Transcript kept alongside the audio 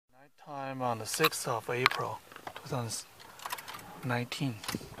I'm on the 6th of April, 2019.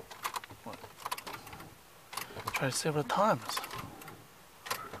 Tried several times.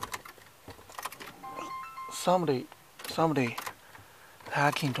 Somebody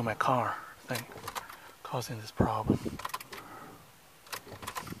hacked into my car thing, causing this problem.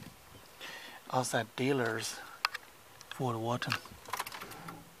 Outside dealers, Fort Walton.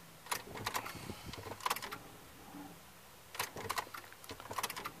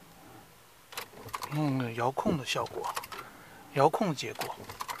遥控的效果，遥控结果，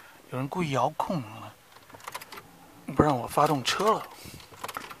有人故意遥控了，不让我发动车了。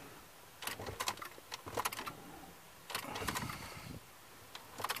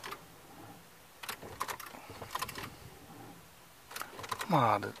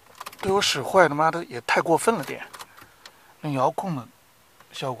妈的，对我使坏，他妈的也太过分了点！用遥控的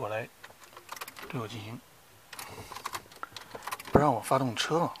效果来对我进行，不让我发动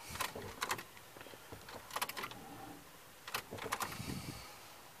车了。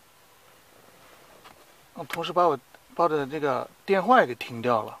同时把我的这个电话也给停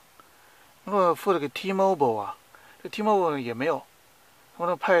掉了。我付了个 T-Mobile 啊，这 T-Mobile 也没有，我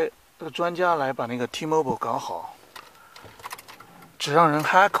得派这个专家来把那个 T-Mobile 搞好，只让人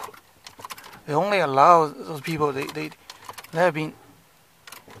hack。They only allow those people. They have been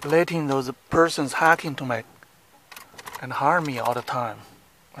letting those persons hack into my and harm me all the time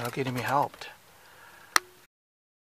without getting me helped.